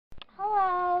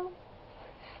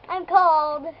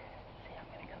cold. See, I'm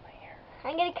gonna cut my hair.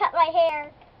 I'm gonna cut my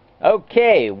hair.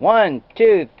 Okay, 1,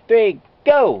 2, 3,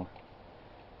 go!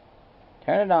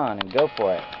 Turn it on and go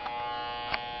for it.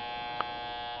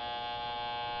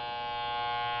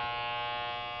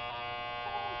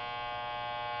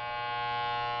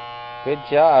 Good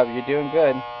job, you're doing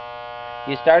good.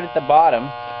 You start at the bottom.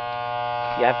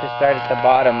 You have to start at the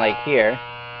bottom like here,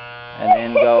 and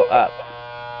then go up.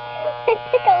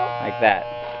 Like that.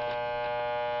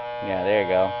 Yeah, there you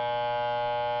go.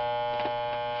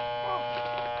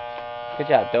 Good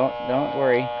job. Don't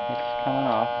worry. It's coming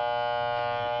off.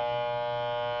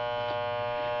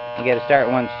 You gotta start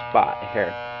one spot.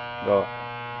 Here. Go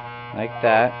like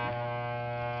that.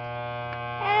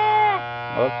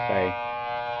 Oops, sorry.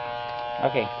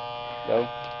 Okay. Go.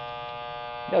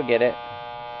 You'll get it.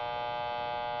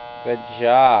 Good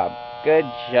job. Good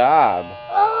job.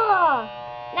 Oh,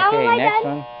 now okay, next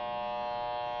done? one.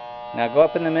 Now go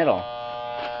up in the middle.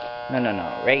 No.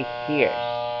 Right here,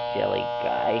 silly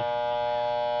guy.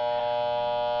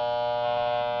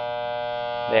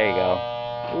 There you go.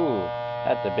 Ooh,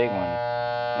 that's a big one.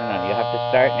 No, you have to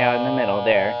start now in the middle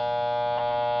there.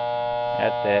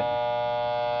 That's it.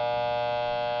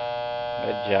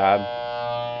 Good job.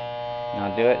 Now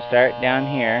do it, start down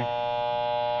here.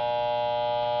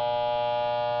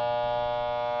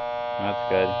 That's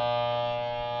good.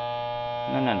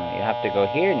 No, you have to go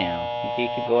here now. You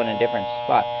could go in a different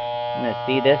spot. Now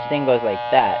see, this thing goes like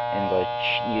that, and goes,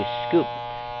 you scoop,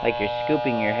 like you're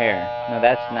scooping your hair. No,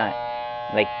 that's not.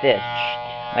 Like this,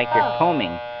 like you're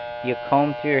combing. You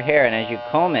comb through your hair, and as you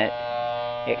comb it,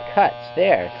 it cuts.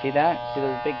 There, see that? See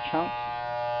those big chunks?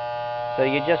 So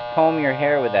you just comb your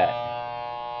hair with that.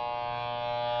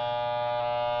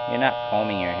 You're not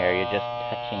combing your hair, you're just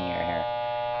touching your hair.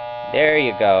 There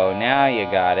you go, now you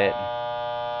got it.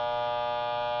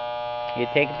 You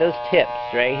take those tips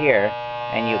right here,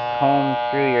 and you comb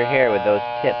through your hair with those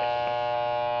tips.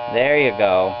 There you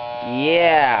go.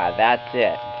 Yeah, that's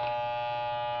it.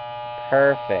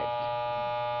 Perfect.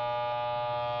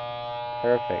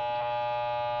 Perfect.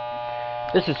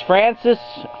 This is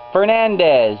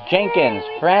Fernandez, Jenkins,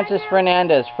 Francis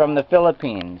Fernandez from the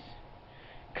Philippines,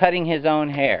 cutting his own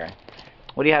hair.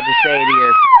 What do you have to say to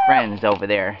your friends over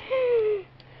there?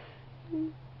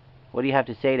 What do you have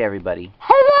to say to everybody?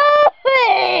 Hello!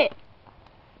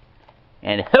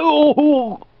 And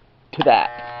hello to that.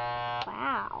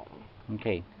 Wow.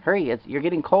 Okay, hurry, you're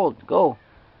getting cold. Go.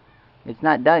 It's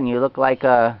not done. You look like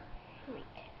a...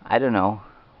 I don't know.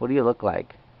 What do you look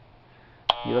like?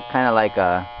 You look kind of like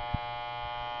an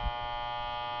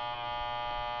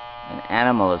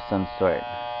animal of some sort.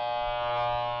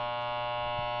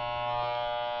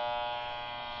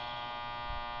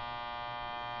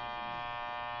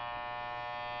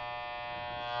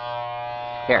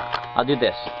 Here, I'll do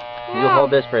this. You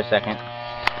hold this for a second.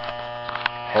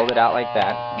 Hold it out like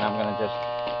that, and I'm gonna just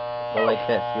go like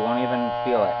this. You won't even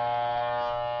feel it.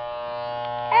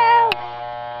 Ow.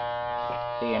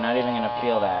 See, you're not even gonna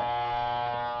feel that.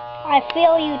 I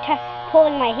feel you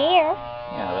pulling my hair.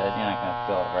 Yeah, but you're not gonna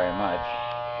feel it very much.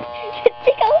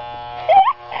 Tickle.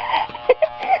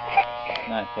 It's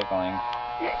not tickling.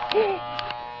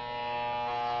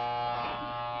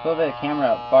 Pull the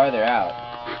camera up farther out.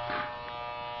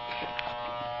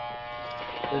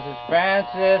 This is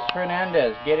Francis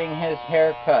Fernandez getting his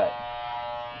hair cut.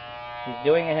 He's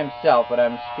doing it himself, but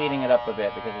I'm speeding it up a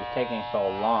bit because it's taking so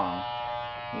long.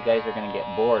 You guys are going to get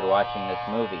bored watching this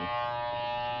movie.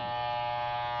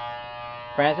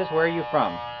 Francis, where are you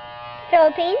from?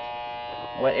 Philippines?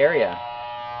 What area?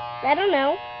 I don't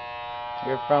know.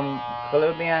 You're from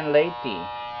Columbian Leyte.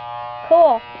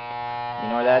 Cool. You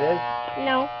know where that is?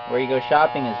 No. Where you go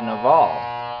shopping is Naval.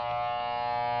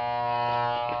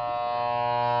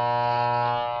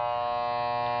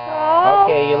 Oh.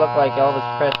 Okay, you look like Elvis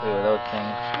Presley with those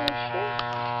things. Are you sure?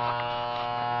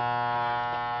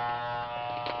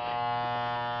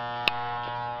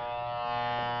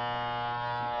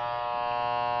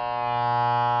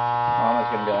 Mama's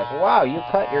gonna be like, wow, you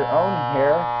cut your own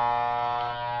hair.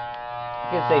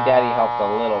 You could say Daddy helped a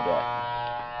little bit.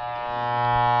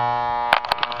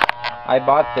 I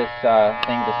bought this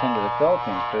thing to send to the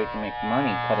Philippines so we can make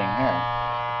money cutting hair.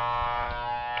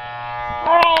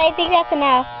 Alright, I think that's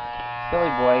enough. Silly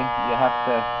boy, you have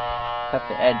to cut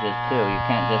the edges too. You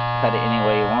can't just cut it any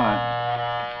way you want.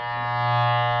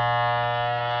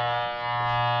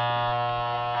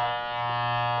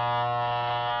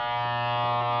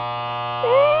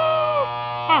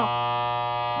 Ow.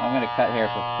 I'm gonna cut hair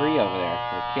for free over there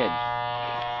for the kids.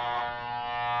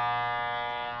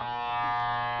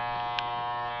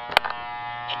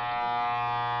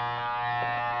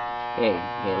 Okay,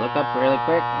 look up really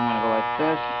quick. I'm gonna go like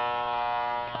this.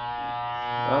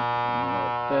 Up, I'm gonna go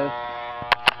like this.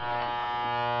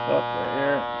 Up, right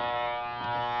here.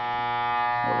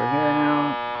 Over here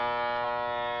now.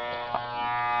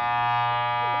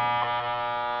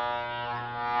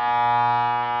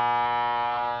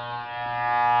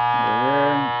 Over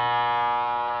here.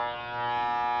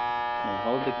 And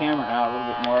hold the camera out a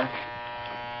little bit more.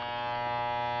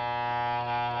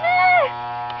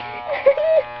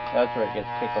 That's where it gets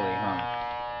tickly, huh?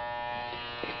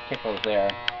 Tickles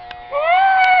there.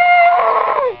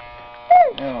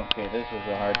 Okay, this is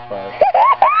the hard part.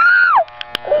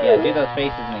 Yeah, do those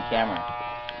faces in the camera.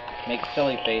 Make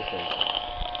silly faces.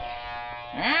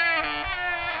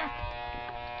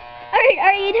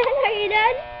 Are you done? Are you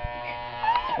done?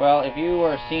 Well, if you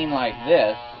were seen like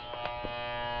this,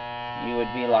 you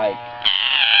would be like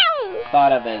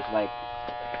thought of as like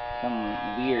some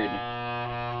weird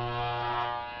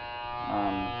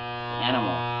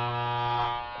animal.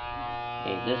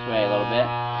 Okay, this way a little bit.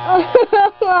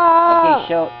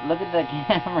 Okay, look at the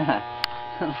camera.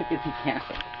 Look at the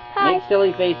camera. Hi. Make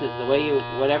silly faces the way you,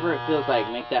 whatever it feels like,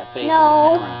 make that face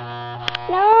No. in the camera.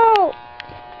 No.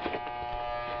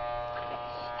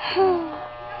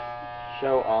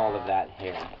 Show all of that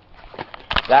hair.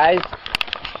 Guys,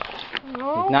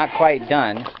 No. he's not quite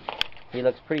done. He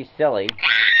looks pretty silly.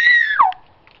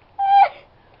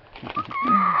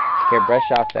 Here,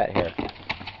 brush off that hair.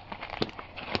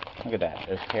 Look at that.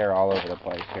 There's hair all over the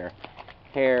place here.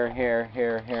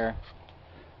 Hair.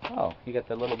 Oh, you got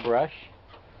the little brush?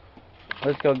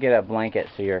 Let's go get a blanket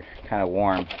so you're kind of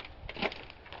warm.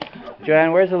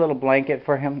 Joanne, where's a little blanket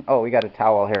for him? Oh, we got a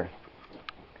towel here.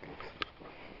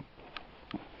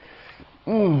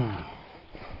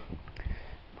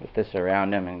 Put this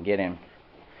around him and get him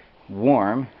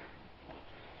warm.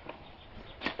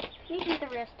 You get the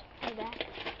wrist for that.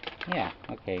 Yeah,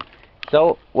 okay.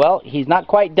 So, well, he's not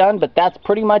quite done, but that's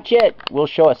pretty much it. We'll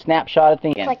show a snapshot at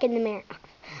the end. Like in the mirror.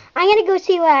 I'm gonna go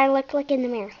see what I look like in the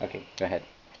mirror. Okay, go ahead.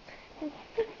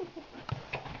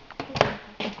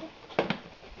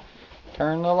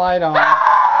 Turn the light on.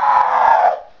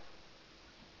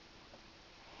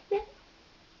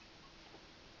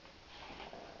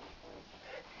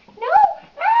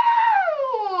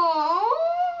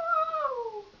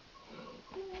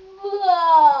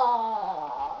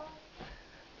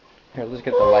 Here, let's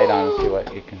get the light on and see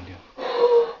what you can do.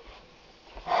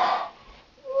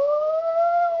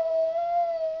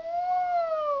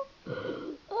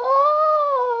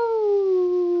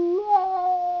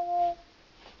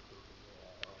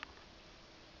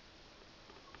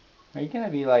 Are you going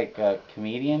to be like a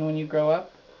comedian when you grow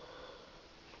up?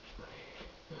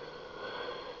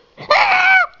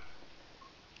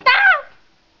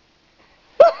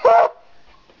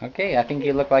 Okay, I think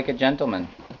you look like a gentleman.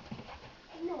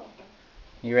 No.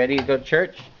 You ready to go to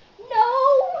church?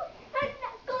 No! I'm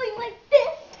not going like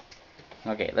this!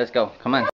 Okay, let's go. Come on.